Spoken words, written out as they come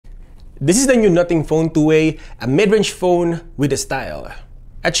This is the new Nothing Phone 2A, a mid-range phone with a style.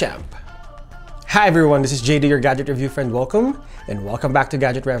 A champ. Hi everyone, this is JD, your gadget review friend. Welcome, and welcome back to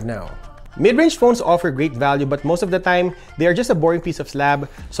GadgetRevNow. Mid-range phones offer great value, but most of the time, they are just a boring piece of slab,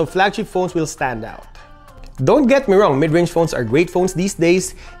 so flagship phones will stand out. Don't get me wrong, mid-range phones are great phones these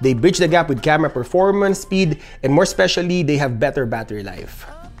days. They bridge the gap with camera performance, speed, and more especially, they have better battery life.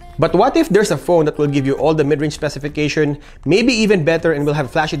 But what if there's a phone that will give you all the mid-range specification, maybe even better, and will have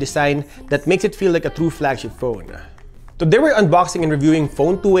flashy design that makes it feel like a true flagship phone? Today we're unboxing and reviewing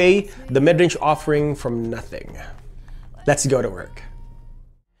Phone 2A, the mid-range offering from Nothing. Let's go to work.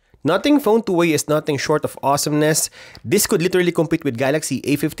 Nothing Phone 2A is nothing short of awesomeness. This could literally compete with Galaxy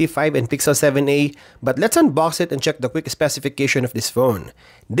A55 and Pixel 7a, but let's unbox it and check the quick specification of this phone.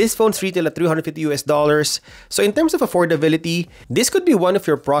 This phone's retail at $350 so in terms of affordability, this could be one of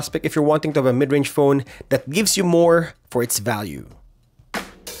your prospects if you're wanting to have a mid-range phone that gives you more for its value.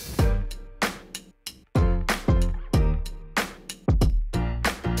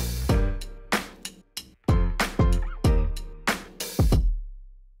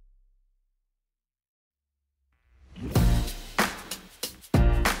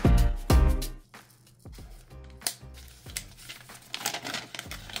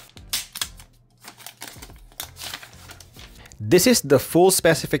 This is the full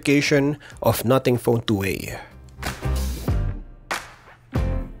specification of Nothing Phone 2A.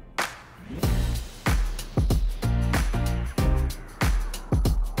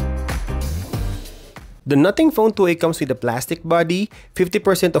 The Nothing Phone 2A comes with a plastic body,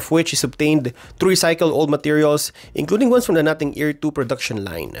 50% of which is obtained through recycled old materials, including ones from the Nothing Ear 2 production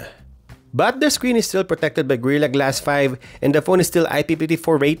line. But the screen is still protected by Gorilla Glass 5 and the phone is still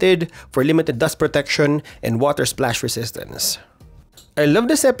IP54 rated for limited dust protection and water splash resistance. I love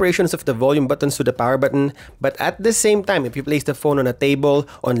the separations of the volume buttons to the power button, but at the same time, if you place the phone on a table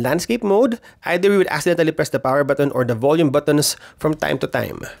on landscape mode, either you would accidentally press the power button or the volume buttons from time to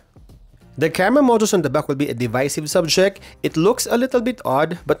time. The camera modules on the back will be a divisive subject. It looks a little bit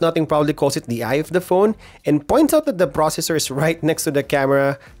odd, but Nothing proudly calls it the eye of the phone and points out that the processor is right next to the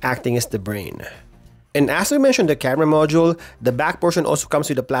camera, acting as the brain. And as we mentioned the camera module, the back portion also comes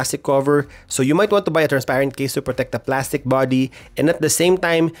with a plastic cover, so you might want to buy a transparent case to protect the plastic body, and at the same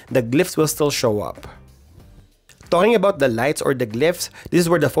time, the glyphs will still show up. Talking about the lights or the glyphs, this is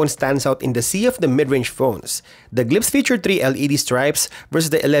where the phone stands out in the sea of the mid-range phones. The glyphs feature 3 LED stripes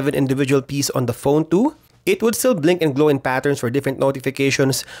versus the 11 individual pieces on the Phone 2. It would still blink and glow in patterns for different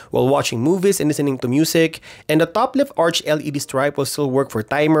notifications while watching movies and listening to music, and the top left arch LED stripe will still work for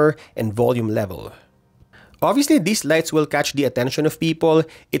timer and volume level. Obviously, these lights will catch the attention of people.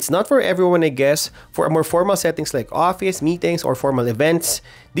 It's not for everyone, I guess. For more formal settings like office, meetings, or formal events,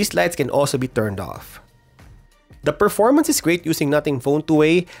 these lights can also be turned off. The performance is great using Nothing Phone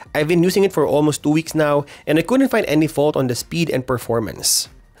 2A. I've been using it for almost 2 weeks now, and I couldn't find any fault on the speed and performance.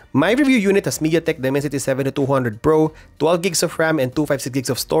 My review unit has MediaTek Dimensity 7200 Pro, 12 gigs of RAM, and 256 gigs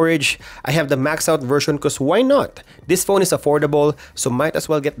of storage. I have the maxed out version because why not? This phone is affordable, so might as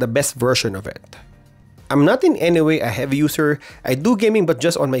well get the best version of it. I'm not in any way a heavy user. I do gaming but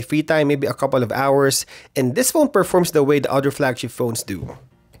just on my free time, maybe a couple of hours, and this phone performs the way the other flagship phones do.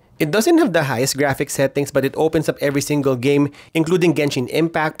 It doesn't have the highest graphics settings, but it opens up every single game, including Genshin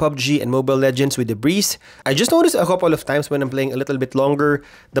Impact, PUBG, and Mobile Legends with a breeze. I just noticed a couple of times when I'm playing a little bit longer,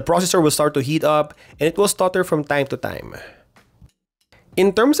 the processor will start to heat up, and it will stutter from time to time.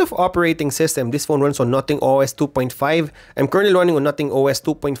 In terms of operating system, this phone runs on Nothing OS 2.5. I'm currently running on Nothing OS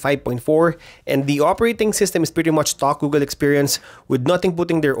 2.5.4, and the operating system is pretty much stock Google experience with Nothing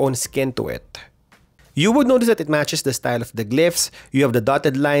putting their own skin to it. You would notice that it matches the style of the glyphs. You have the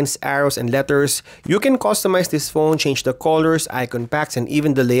dotted lines, arrows, and letters. You can customize this phone, change the colors, icon packs, and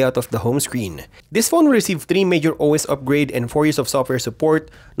even the layout of the home screen. This phone will receive 3 major OS upgrade and 4 years of software support,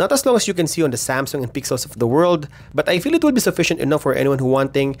 not as long as you can see on the Samsung and Pixels of the world, but I feel it will be sufficient enough for anyone who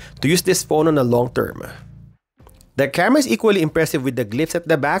wanting to use this phone on a long term. The camera is equally impressive with the glyphs at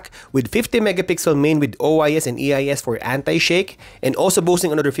the back, with 50 megapixel main with OIS and EIS for anti-shake, and also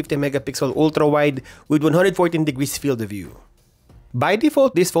boasting another 50 megapixel ultra-wide with 114 degrees field of view. By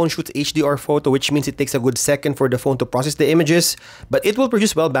default, this phone shoots HDR photo, which means it takes a good second for the phone to process the images, but it will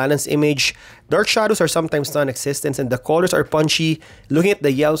produce well-balanced image. Dark shadows are sometimes non-existent and the colors are punchy, looking at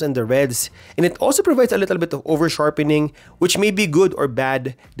the yellows and the reds, and it also provides a little bit of over-sharpening, which may be good or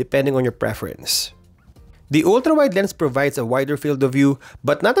bad depending on your preference. The ultra-wide lens provides a wider field of view,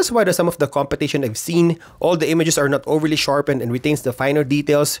 but not as wide as some of the competition I've seen. All the images are not overly sharpened and retains the finer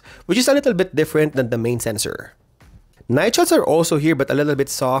details, which is a little bit different than the main sensor. Night shots are also here but a little bit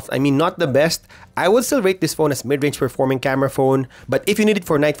soft. I mean, not the best. I would still rate this phone as mid-range performing camera phone, but if you need it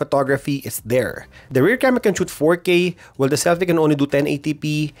for night photography, it's there. The rear camera can shoot 4K, while the selfie can only do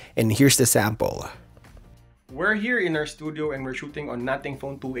 1080p, and here's the sample. We're here in our studio and we're shooting on Nothing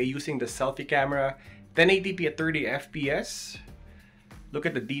Phone 2a using the selfie camera, 1080p at 30 FPS. Look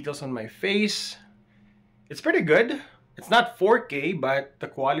at the details on my face. It's pretty good. It's not 4K, but the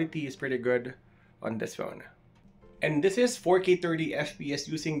quality is pretty good on this phone. And this is 4K 30 FPS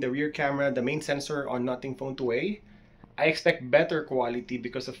using the rear camera, the main sensor on Nothing Phone 2a. I expect better quality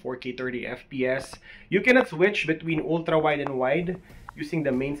because of 4K 30 FPS. You cannot switch between ultra wide and wide using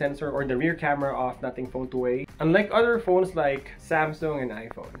the main sensor or the rear camera of Nothing Phone 2a, unlike other phones like Samsung and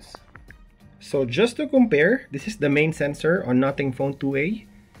iPhones. So just to compare, this is the main sensor on Nothing Phone 2a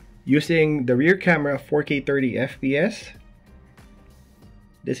using the rear camera 4K 30 FPS.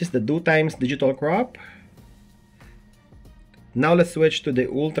 This is the 2x digital crop. Now let's switch to the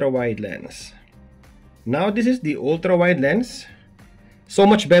ultra wide lens. Now this is the ultra wide lens. So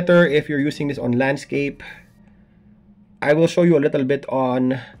much better if you're using this on landscape. I will show you a little bit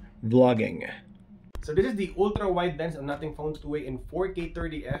on vlogging. So this is the ultra wide lens on Nothing Phone 2a in 4K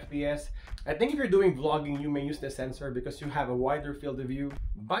 30 FPS. I think if you're doing vlogging, you may use the sensor because you have a wider field of view.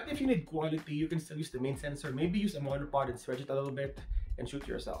 But if you need quality, you can still use the main sensor. Maybe use a monopod and stretch it a little bit and shoot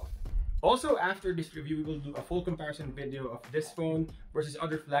yourself. Also, after this review, we will do a full comparison video of this phone versus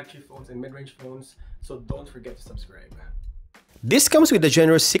other flagship phones and mid-range phones, so don't forget to subscribe. This comes with a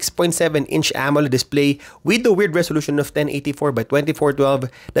generous 6.7-inch AMOLED display with the weird resolution of 1084 by 2412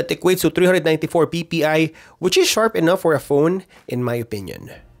 that equates to 394 ppi, which is sharp enough for a phone, in my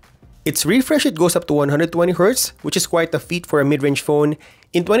opinion. Its refresh rate goes up to 120Hz, which is quite a feat for a mid-range phone.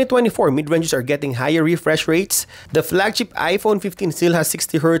 In 2024, mid-ranges are getting higher refresh rates. The flagship iPhone 15 still has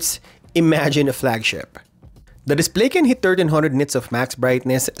 60Hz. Imagine a flagship. The display can hit 1300 nits of max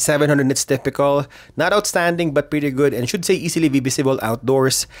brightness, 700 nits typical, not outstanding but pretty good and should say easily be visible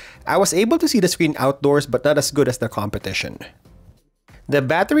outdoors. I was able to see the screen outdoors but not as good as the competition. The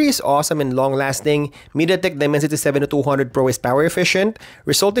battery is awesome and long-lasting. MediaTek Dimensity 7200 Pro is power efficient,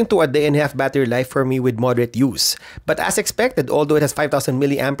 resulting to a day-and-a-half battery life for me with moderate use. But as expected, although it has 5000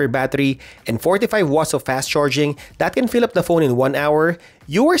 mAh battery and 45 watts of fast charging that can fill up the phone in 1 hour,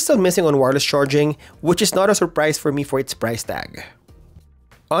 you are still missing on wireless charging, which is not a surprise for me for its price tag.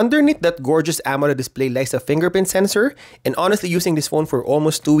 Underneath that gorgeous AMOLED display lies a fingerprint sensor, and honestly using this phone for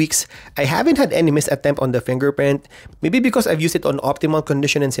almost 2 weeks, I haven't had any missed attempt on the fingerprint, maybe because I've used it on optimal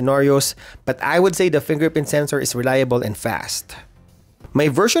condition and scenarios, but I would say the fingerprint sensor is reliable and fast. My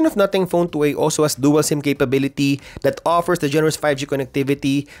version of Nothing Phone 2a also has dual SIM capability that offers the generous 5G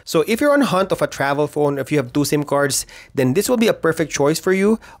connectivity, so if you're on a hunt of a travel phone or if you have 2 SIM cards, then this will be a perfect choice for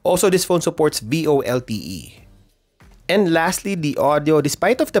you. Also, this phone supports VoLTE. And lastly, the audio.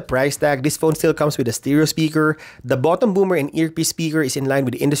 Despite of the price tag, this phone still comes with a stereo speaker. The bottom boomer and earpiece speaker is in line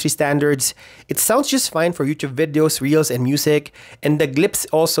with industry standards. It sounds just fine for YouTube videos, reels, and music, and the glyphs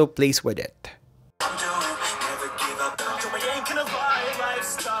also plays with it.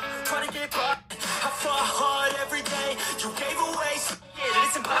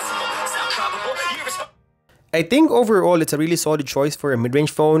 I think overall, it's a really solid choice for a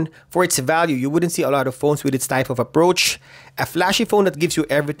mid-range phone. For its value, you wouldn't see a lot of phones with its type of approach. A flashy phone that gives you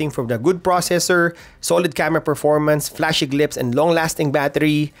everything from the good processor, solid camera performance, flashy glyphs, and long-lasting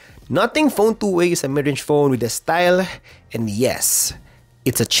battery. Nothing Phone 2a is a mid-range phone with a style, and yes,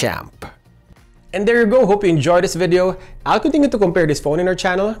 it's a champ. And there you go, hope you enjoyed this video. I'll continue to compare this phone in our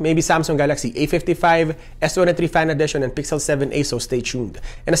channel, maybe Samsung Galaxy A55, S23 Fan Edition, and Pixel 7a, so stay tuned.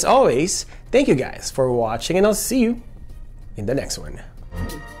 And as always, thank you guys for watching and I'll see you in the next one.